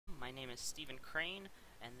my name is Stephen Crane,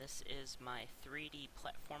 and this is my 3D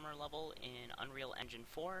platformer level in Unreal Engine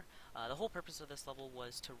 4. The whole purpose of this level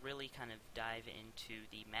was to really kind of dive into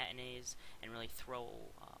the matinees and really throw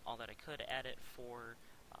all that I could at it for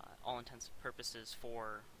all intents and purposes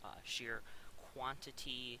for sheer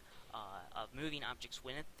quantity of moving objects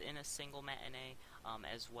within a single matinee,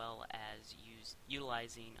 as well as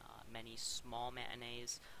utilizing many small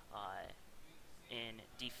matinees in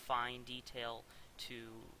defined detail to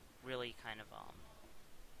really kind of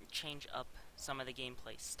change up some of the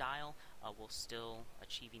gameplay style while still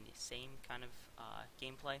achieving the same kind of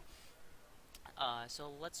gameplay.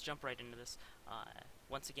 So let's jump right into this.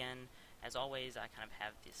 Once again, as always, I kind of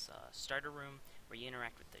have this starter room where you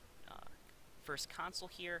interact with the first console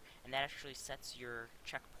here, and that actually sets your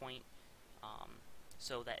checkpoint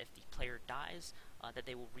so that if the player dies, that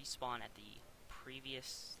they will respawn at the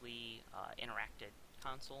previously interacted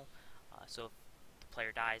console. So if the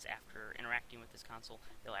player dies after interacting with this console,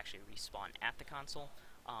 they'll actually respawn at the console.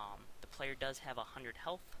 The player does have 100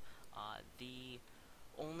 health. The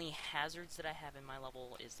only hazards that I have in my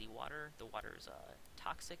level is the water. The water is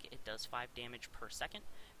toxic. It does 5 damage per second,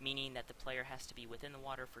 meaning that the player has to be within the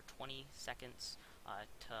water for 20 seconds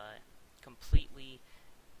to completely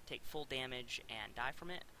take full damage and die from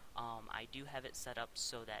it. I do have it set up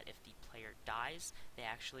so that if the player dies, they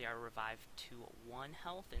actually are revived to 1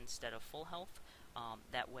 health instead of full health.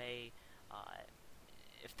 That way,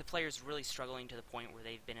 if the player is really struggling to the point where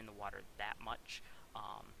they've been in the water that much,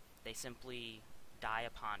 they simply die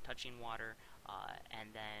upon touching water and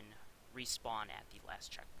then respawn at the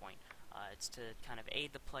last checkpoint. It's to kind of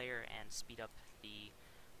aid the player and speed up the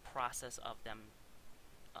process of them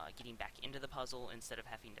getting back into the puzzle instead of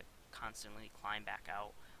having to constantly climb back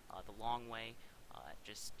out the long way.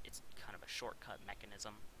 It's kind of a shortcut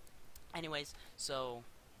mechanism. Anyways, so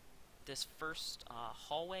this first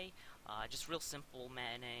hallway, just real simple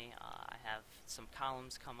matinee. I have some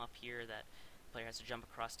columns come up here that the player has to jump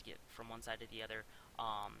across to get from one side to the other.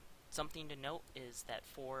 Something to note is that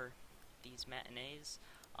for these matinees,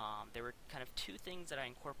 there were kind of 2 things that I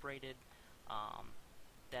incorporated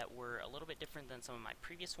that were a little bit different than some of my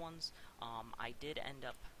previous ones. I did end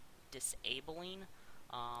up disabling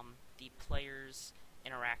the player's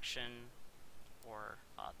interaction or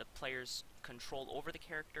the player's control over the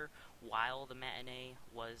character while the matinee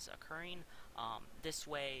was occurring. This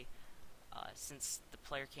way, since the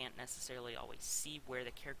player can't necessarily always see where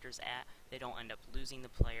the character's at, they don't end up losing the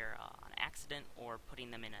player on accident or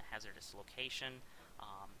putting them in a hazardous location,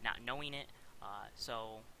 not knowing it.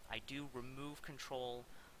 So I do remove control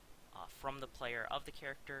from the player of the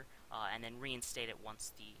character and then reinstate it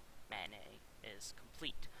once the matinee is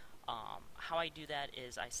complete. How I do that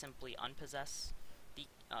is I simply unpossess the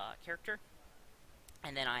character,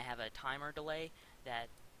 and then I have a timer delay that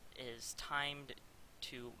is timed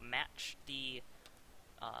to match the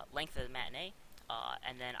length of the matinee,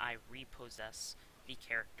 and then I repossess the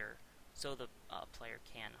character so the player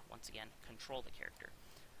can once again control the character.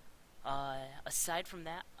 Aside from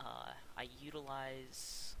that, I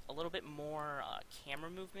utilize a little bit more camera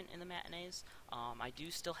movement in the matinees. I do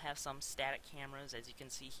still have some static cameras, as you can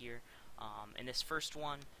see here. In this first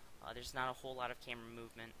one, there's not a whole lot of camera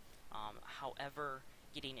movement. However,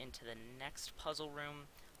 getting into the next puzzle room,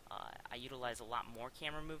 I utilize a lot more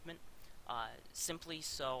camera movement, simply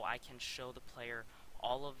so I can show the player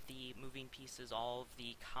all of the moving pieces, all of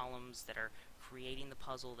the columns that are creating the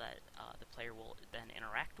puzzle that the player will then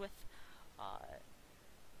interact with.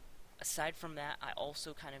 Aside from that, I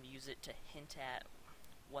also kind of use it to hint at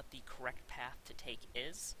what the correct path to take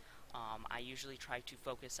is. I usually try to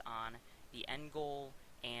focus on the end goal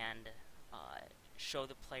and show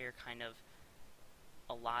the player kind of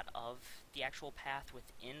a lot of the actual path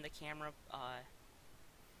within the camera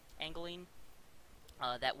angling.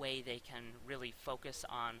 That way they can really focus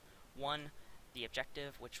on, one, the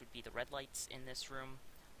objective, which would be the red lights in this room,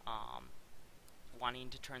 wanting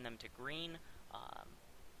to turn them to green,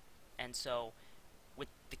 and so with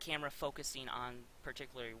the camera focusing on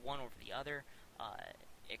particularly one over the other,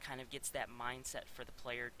 it kind of gets that mindset for the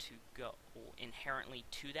player to go inherently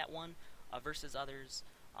to that one versus others.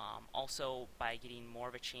 Also, by getting more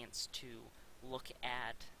of a chance to look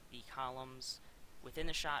at the columns within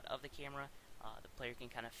the shot of the camera, the player can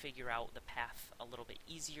kind of figure out the path a little bit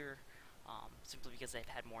easier, simply because they've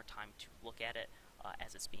had more time to look at it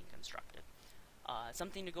as it's being constructed.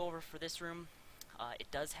 Something to go over for this room, it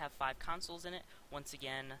does have 5 consoles in it. Once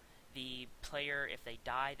again, the player, if they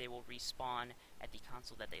die, they will respawn at the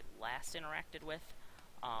console that they last interacted with.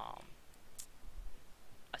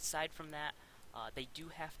 Aside from that, they do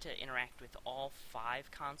have to interact with all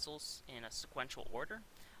 5 consoles in a sequential order.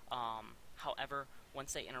 However,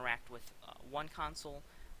 once they interact with one console,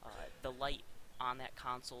 the light on that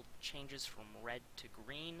console changes from red to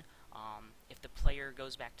green. If the player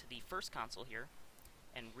goes back to the first console here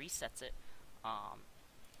and resets it,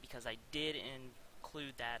 because I did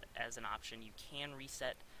include that as an option, you can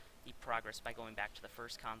reset the progress by going back to the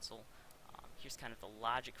first console. Here's kind of the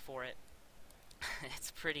logic for it.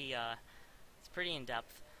 It's pretty in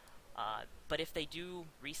depth. But if they do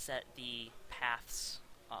reset the paths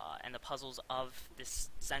and the puzzles of this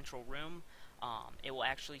central room, it will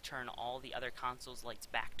actually turn all the other consoles' lights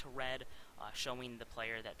back to red, showing the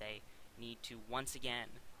player that they need to once again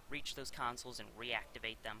reach those consoles and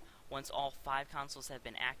reactivate them. Once all 5 consoles have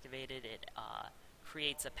been activated, it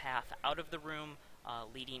creates a path out of the room,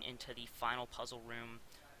 leading into the final puzzle room,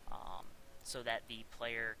 so that the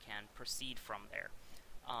player can proceed from there.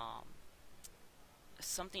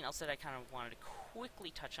 Something else that I kind of wanted to quickly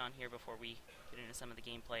touch on here before we get into some of the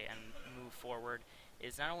gameplay and move forward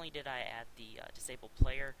is not only did I add the disabled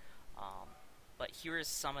player, but here is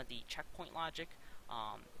some of the checkpoint logic.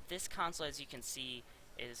 This console, as you can see,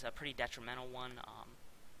 is a pretty detrimental one,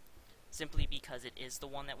 simply because it is the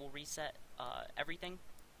one that will reset everything.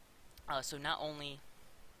 So not only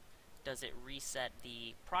does it reset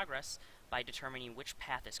the progress by determining which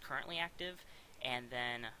path is currently active, and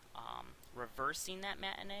then reversing that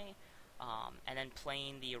matinee, and then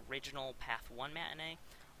playing the original Path 1 matinee.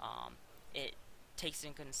 It takes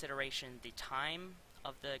into consideration the time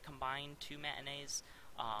of the combined 2 matinees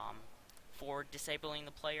for disabling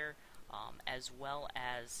the player, as well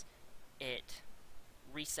as it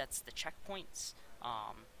resets the checkpoints,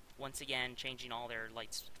 once again changing all their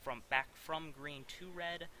lights back from green to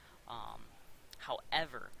red.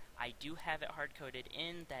 However, I do have it hard-coded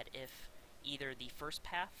in that if either the first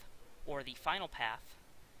path or the final path,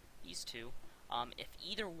 these two, if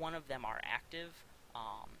either one of them are active,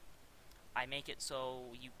 I make it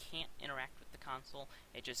so you can't interact with the console.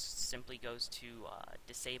 It just simply goes to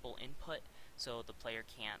disable input, so the player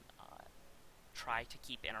can't try to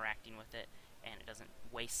keep interacting with it, and it doesn't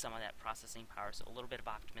waste some of that processing power, so a little bit of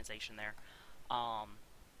optimization there.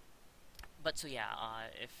 But so yeah,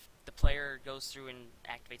 if the player goes through and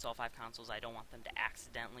activates all 5 consoles, I don't want them to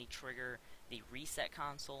accidentally trigger the reset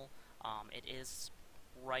console. It is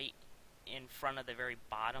right in front of the very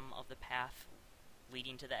bottom of the path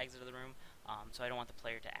leading to the exit of the room, so I don't want the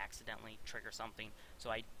player to accidentally trigger something. So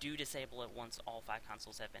I do disable it once all 5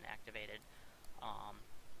 consoles have been activated.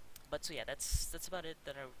 But so yeah, that's about it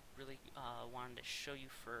that I really wanted to show you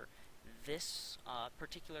for this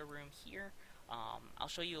particular room here. I'll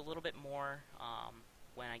show you a little bit more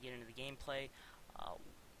when I get into the gameplay.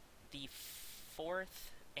 The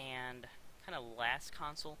 4th and kind of last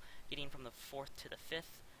console, getting from the 4th to the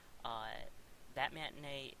 5th, that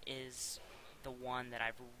matinee is the one that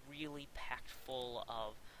I've really packed full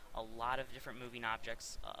of a lot of different moving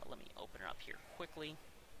objects. Let me open it up here quickly.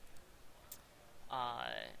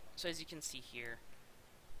 So as you can see here,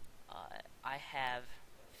 I have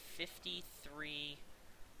 53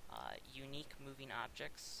 unique moving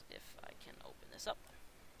objects, if I can open this up,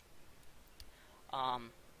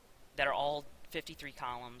 that are all 53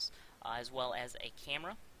 columns, as well as a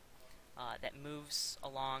camera that moves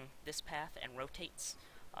along this path and rotates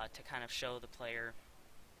to kind of show the player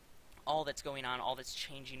all that's going on, all that's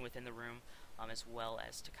changing within the room, as well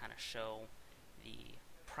as to kind of show the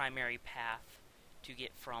primary path to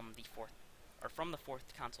get from the 4th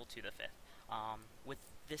console to the 5th. With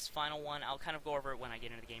this final one, I'll kind of go over it when I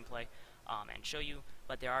get into the gameplay and show you,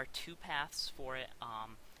 but there are 2 paths for it.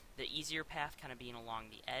 The easier path kind of being along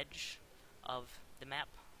the edge of the map,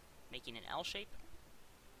 making an L shape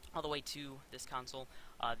all the way to this console.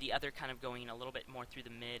 The other kind of going a little bit more through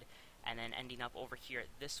the mid and then ending up over here at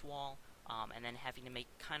this wall, and then having to make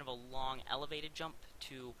kind of a long elevated jump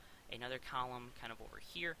to another column kind of over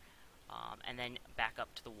here, and then back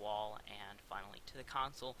up to the wall and finally to the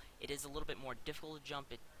console. It is a little bit more difficult to jump.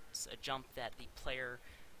 It's a jump that the player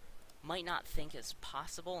might not think is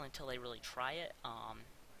possible until they really try it.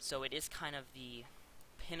 So it is kind of the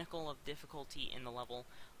pinnacle of difficulty in the level.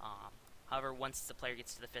 However, once the player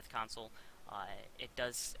gets to the 5th console, it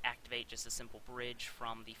does activate just a simple bridge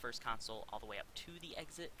from the first console all the way up to the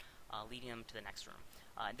exit, leading them to the next room.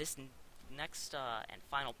 This next and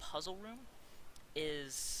final puzzle room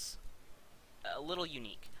is a little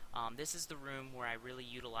unique. This is the room where I really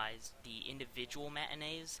utilized the individual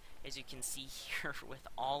matinees. As you can see here with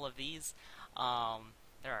all of these, there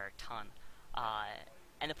are a ton.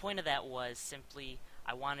 And the point of that was simply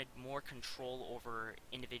I wanted more control over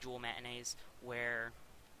individual matinees where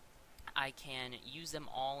I can use them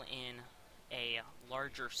all in a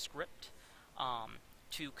larger script,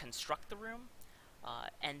 to construct the room,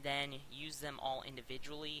 and then use them all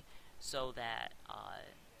individually so that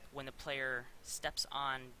when the player steps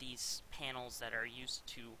on these panels that are used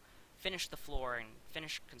to finish the floor and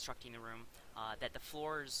finish constructing the room, that the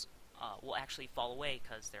floors will actually fall away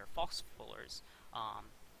because they're false floors,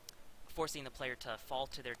 forcing the player to fall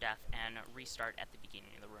to their death and restart at the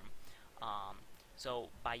beginning of the room. So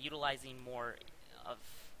by utilizing more of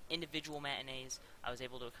individual matinees, I was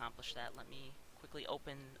able to accomplish that. Let me quickly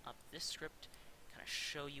open up this script, kind of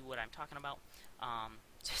show you what I'm talking about.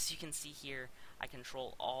 So as you can see here, I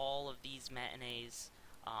control all of these matinees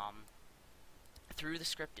through the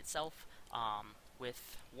script itself,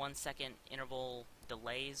 with 1 second interval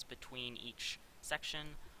delays between each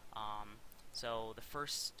section. So the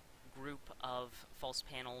first group of false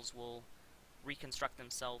panels will reconstruct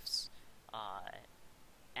themselves,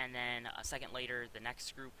 and then a second later the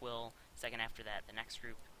next group will, second after that the next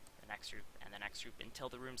group, the next group, and the next group until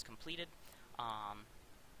the room's completed.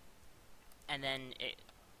 And then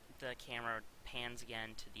the camera pans again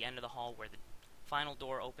to the end of the hall where the final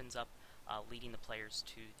door opens up, leading the players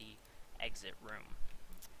to the exit room.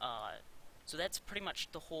 So that's pretty much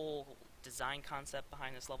the whole design concept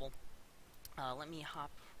behind this level. Let me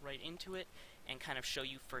hop right into it and kind of show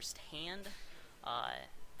you firsthand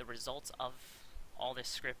the results of all this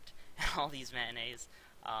script and all these matinees.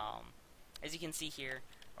 As you can see here,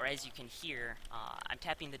 or as you can hear, I'm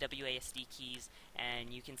tapping the WASD keys, and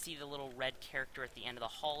you can see the little red character at the end of the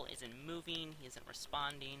hall isn't moving, he isn't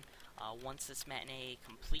responding. Once this matinee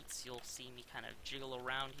completes, you'll see me kind of jiggle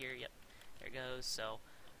around here. Yep, there it goes. So,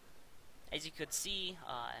 as you could see,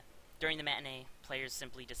 during the matinee, players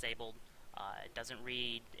simply disabled. It doesn't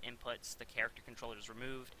read inputs, the character controller is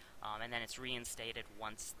removed, and then it's reinstated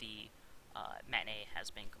once the matinee has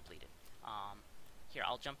been completed. Here,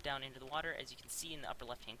 I'll jump down into the water. As you can see in the upper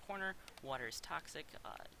left-hand corner, water is toxic,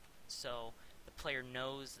 so the player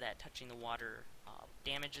knows that touching the water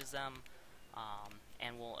damages them,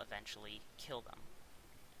 and will eventually kill them.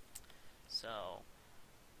 So,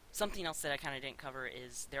 something else that I kind of didn't cover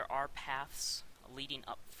is there are paths leading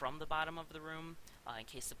up from the bottom of the room, in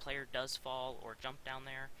case the player does fall or jump down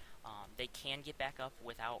there. They can get back up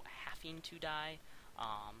without having to die.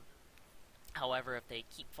 However, if they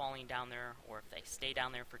keep falling down there, or if they stay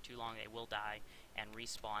down there for too long, they will die and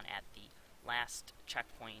respawn at the last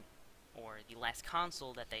checkpoint, or the last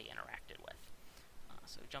console that they interacted with.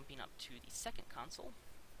 So jumping up to the second console.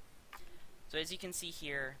 So as you can see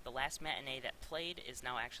here, the last matinee that played is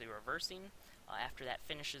now actually reversing. After that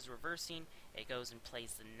finishes reversing, it goes and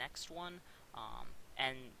plays the next one.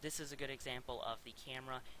 And this is a good example of the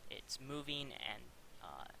camera. It's moving and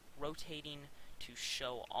rotating to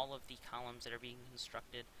show all of the columns that are being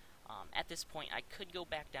constructed. At this point, I could go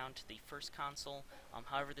back down to the first console.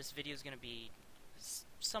 However, this video is going to be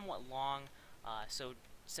somewhat long, so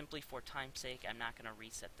simply for time's sake, I'm not going to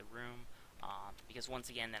reset the room, because once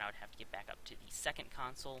again, then I would have to get back up to the second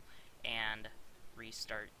console and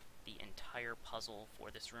restart the entire puzzle for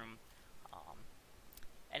this room.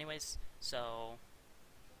 Anyways, so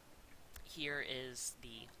here is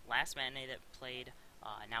the last matinee that played,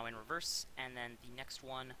 now in reverse, and then the next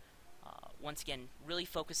one, once again, really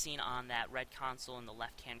focusing on that red console in the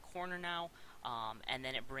left-hand corner now, and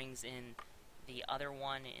then it brings in the other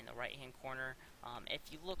one in the right-hand corner. If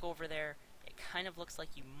you look over there, it kind of looks like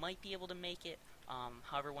you might be able to make it.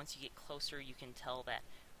 However, once you get closer, you can tell that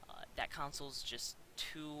that console's just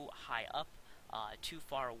too high up, too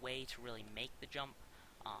far away to really make the jump.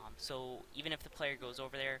 So even if the player goes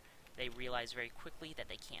over there, they realize very quickly that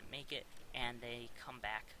they can't make it, and they come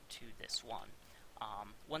back to this one.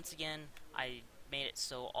 Once again, I made it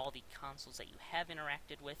so all the consoles that you have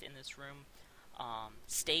interacted with in this room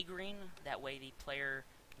stay green. That way the player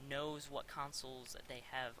knows what consoles they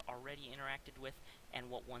have already interacted with and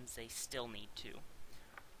what ones they still need to.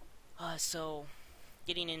 So,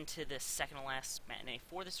 getting into the second to last matinee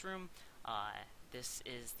for this room, this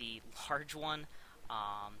is the large one.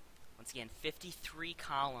 Once again, 53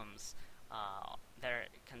 columns that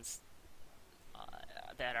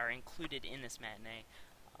are included in this matinee.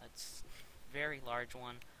 It's a very large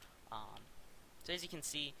one. So as you can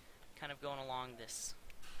see, kind of going along this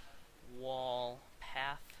wall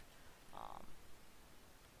path,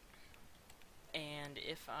 and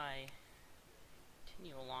if I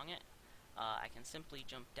continue along it, I can simply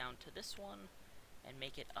jump down to this one and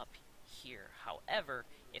make it up here. However,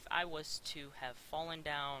 if I was to have fallen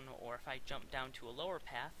down, or if I jumped down to a lower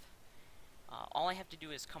path, all I have to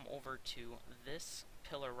do is come over to this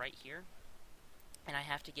pillar right here, and I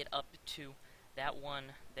have to get up to that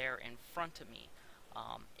one there in front of me.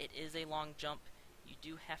 It is a long jump. You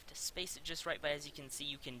do have to space it just right, but as you can see,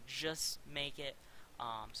 you can just make it.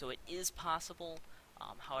 So it is possible.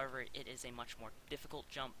 However, it is a much more difficult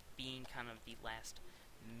jump, being kind of the last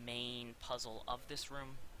main puzzle of this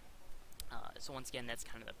room. So once again, that's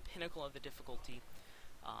kind of the pinnacle of the difficulty.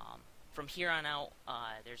 From here on out,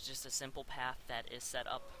 there's just a simple path that is set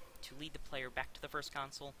up to lead the player back to the first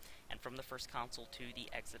console, and from the first console to the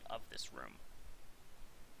exit of this room.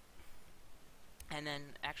 And then,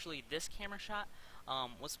 actually, this camera shot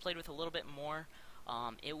was played with a little bit more.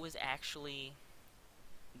 It was actually,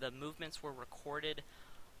 the movements were recorded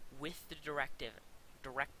with the director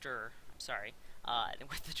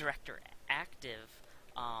active,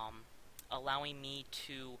 allowing me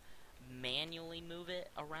to manually move it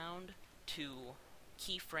around to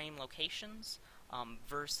keyframe locations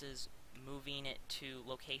versus moving it to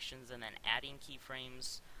locations and then adding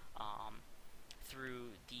keyframes through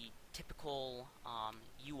the typical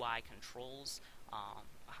UI controls,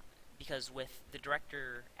 because with the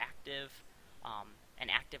director active and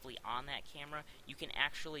actively on that camera, you can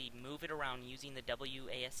actually move it around using the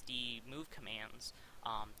WASD move commands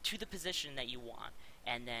to the position that you want,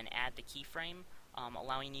 and then add the keyframe,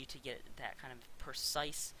 allowing you to get that kind of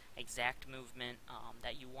precise, exact movement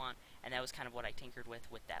that you want. And that was kind of what I tinkered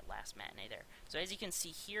with that last matinee there. So as you can see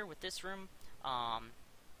here with this room,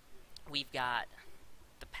 we've got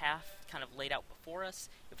the path kind of laid out before us.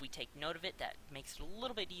 If we take note of it, that makes it a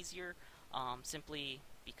little bit easier, simply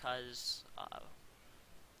because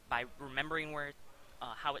by remembering where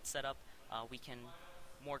how it's set up, we can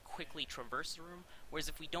more quickly traverse the room. Whereas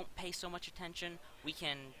if we don't pay so much attention, we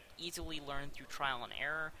can easily learn through trial and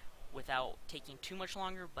error without taking too much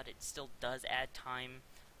longer, but it still does add time,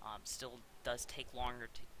 still does take longer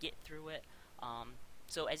to get through it.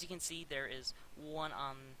 So as you can see, there is one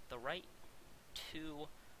on the right, two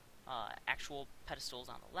actual pedestals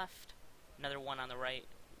on the left, another one on the right,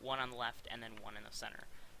 one on the left, and then one in the center.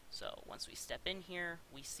 So once we step in here,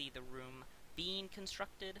 we see the room being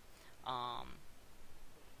constructed.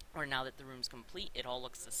 Or now that the room's complete, it all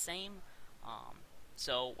looks the same.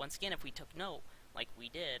 So once again, if we took note, like we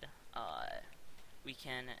did, we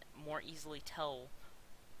can more easily tell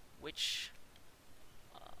which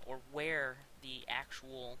or where the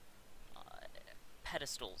actual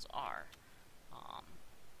pedestals are.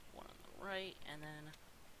 One on the right, and then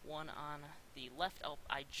one on the left. Oh,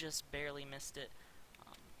 I just barely missed it.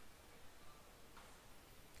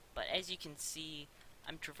 But as you can see,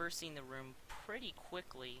 I'm traversing the room pretty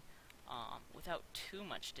quickly without too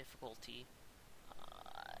much difficulty.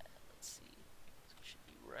 Let's see, so it should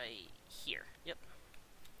be right here. Yep.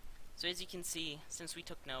 So as you can see, since we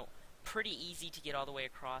took note, pretty easy to get all the way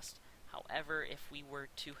across. However, if we were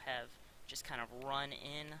to have just kind of run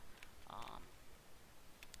in,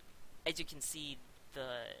 as you can see,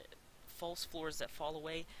 the false floors that fall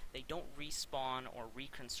away, they don't respawn or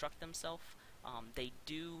reconstruct themselves. They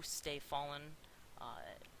do stay fallen.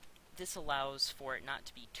 This allows for it not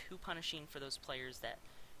to be too punishing for those players that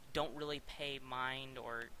don't really pay mind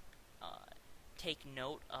or take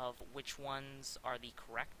note of which ones are the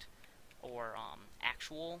correct or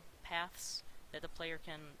actual paths that the player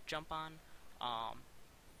can jump on.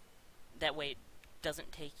 That way it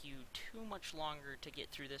doesn't take you too much longer to get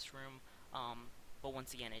through this room, but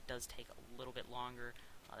once again, it does take a little bit longer.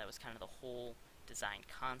 That was kind of the whole design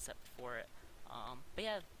concept for it. But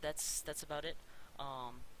yeah, that's about it.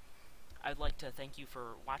 I'd like to thank you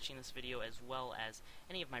for watching this video, as well as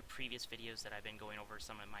any of my previous videos that I've been going over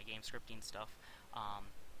some of my game scripting stuff.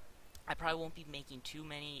 I probably won't be making too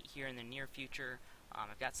many here in the near future.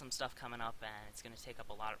 I've got some stuff coming up, and it's going to take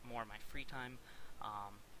up a lot more of my free time.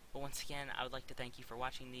 But once again, I would like to thank you for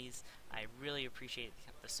watching these. I really appreciate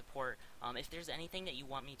the support. If there's anything that you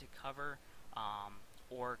want me to cover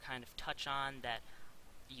or kind of touch on that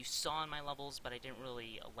you saw in my levels but I didn't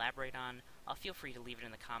really elaborate on, feel free to leave it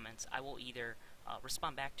in the comments. I will either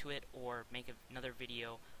respond back to it or make another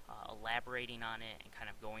video elaborating on it and kind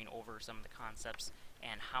of going over some of the concepts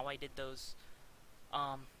and how I did those.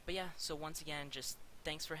 But yeah, so once again, just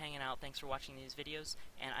thanks for hanging out, thanks for watching these videos,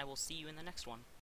 and I will see you in the next one.